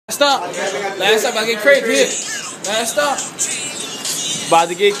Stop. Last stop, I get crazy here. Last stop. About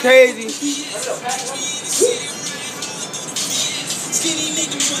to get crazy.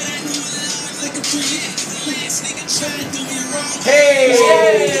 Hey!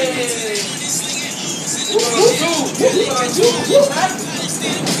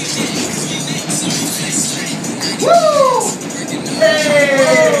 Woo!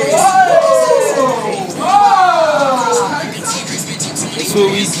 Hey! That's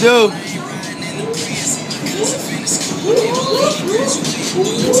what we do.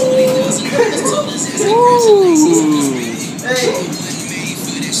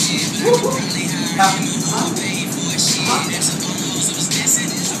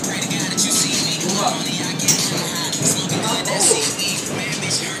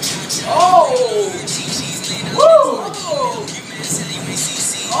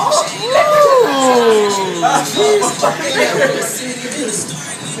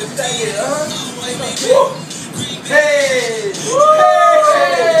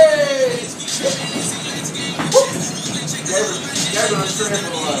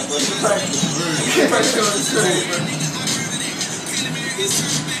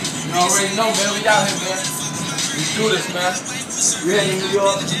 You already know, man. We out here, man. We do this, man. You heading to New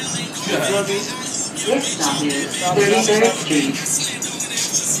York? Next stop is 33rd Street.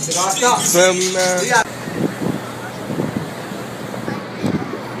 Feel me, man?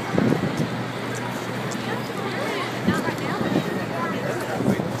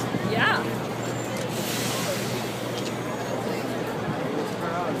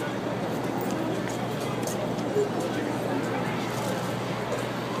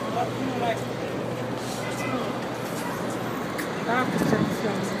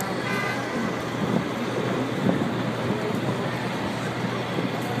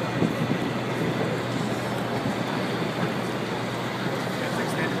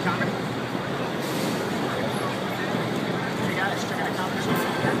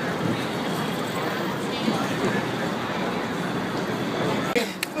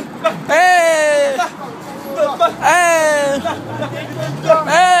 Hey! Hey!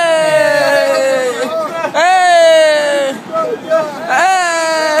 Hey!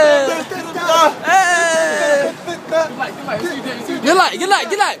 Hey! Get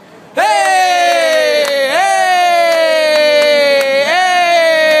like. Hey!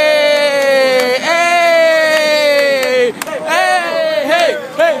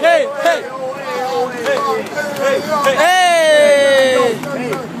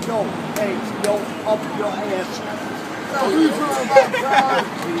 Up your ass.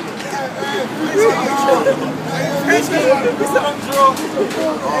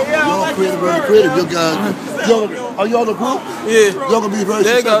 Y'all creative. You guys, are y'all the group? Yeah. Y'all gonna be very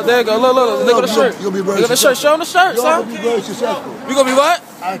successful. There you go. Look. Look at the shirt. You'll be very Look at the shirt. Show them the shirt, y'all son. gonna be very successful. You gonna be what?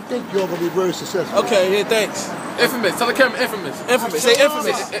 I think y'all gonna be very successful. Okay, yeah, thanks. Infamous. Tell the camera infamous. Infamous. Say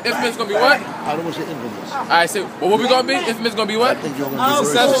infamous. Infamous gonna be what? I don't want to say infamous. Alright, say what we gonna be? Infamous gonna be what? I think y'all gonna be very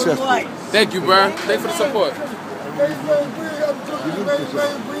successful. Thank you, bro. Thanks for the support.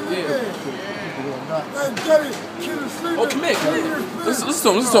 Oh, come here. Listen to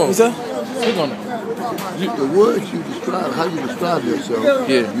him. What's that? Speak on it. The words you describe, how you describe yourself,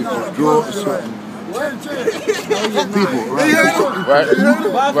 Yeah. you can draw a certain people,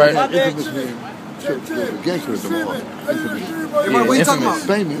 right? Right. Infamous means gangster is the law. Infamous. Yeah, What you talking infamous.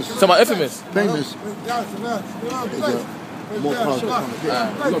 about? Famous. Talking about infamous. Famous is a more positive connotation.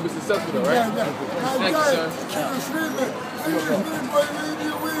 You're gonna be successful though, right? Thank you, sir.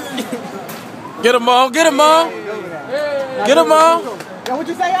 Get him on. Get him on. Get him on. Yo, what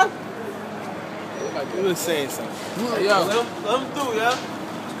you say, yo? You was saying something. Hey, yo. Let him through, yeah.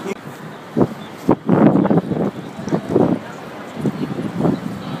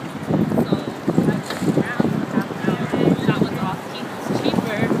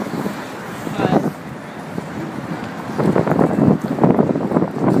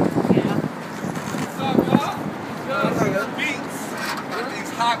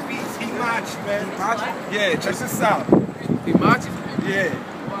 Yeah, check this out. Imachi? Yeah.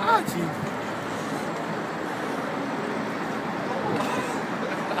 Imachi.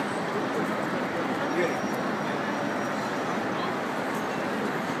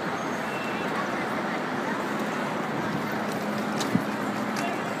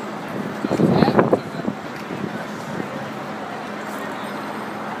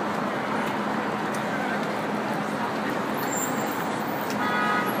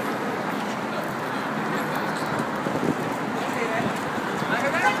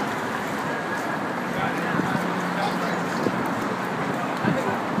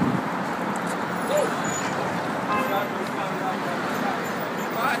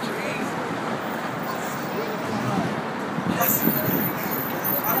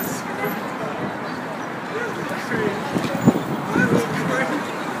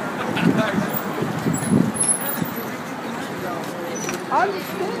 I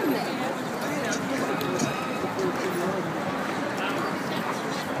understand that.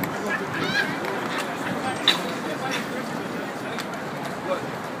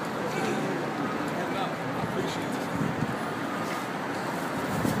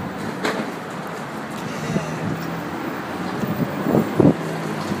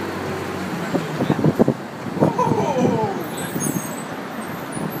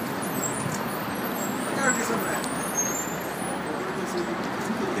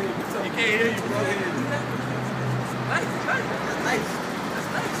 He can't hear you, bro. Nice. That's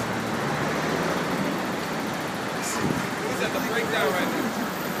nice. He's at the breakdown right now.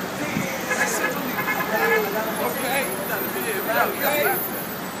 Okay. Okay.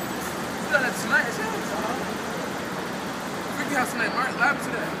 You done that tonight, is it? Freaky House tonight, Mark. Live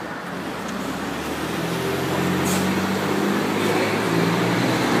today.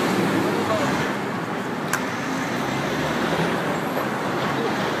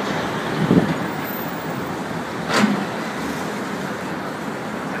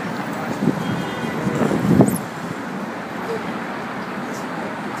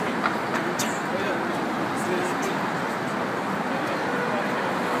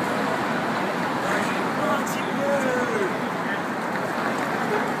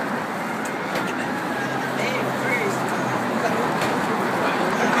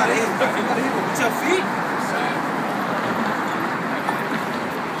 With your feet?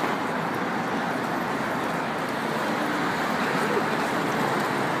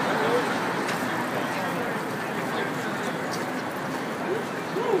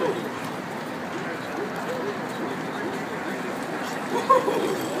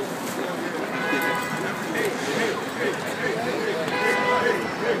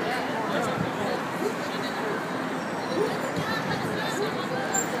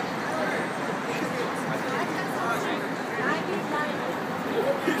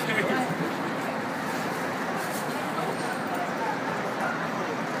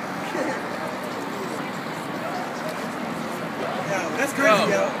 That's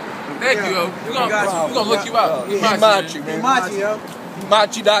crazy, yo. Thank you, yo. We're gonna look you up. Heatmachi, man. Machi, yo.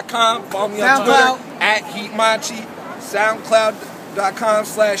 Heatmachi.com. Follow me on Twitter at Heatmachi.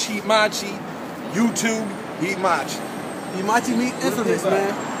 SoundCloud.com/Heatmachi. YouTube Heatmachi. Machi meet Emphamouz,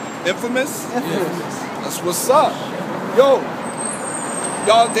 man. Infamous? Emphamouz. That's what's up. Yo,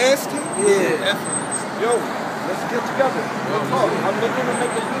 y'all dancing? Yeah. Yo, let's get together. I'm looking to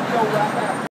make a video right now.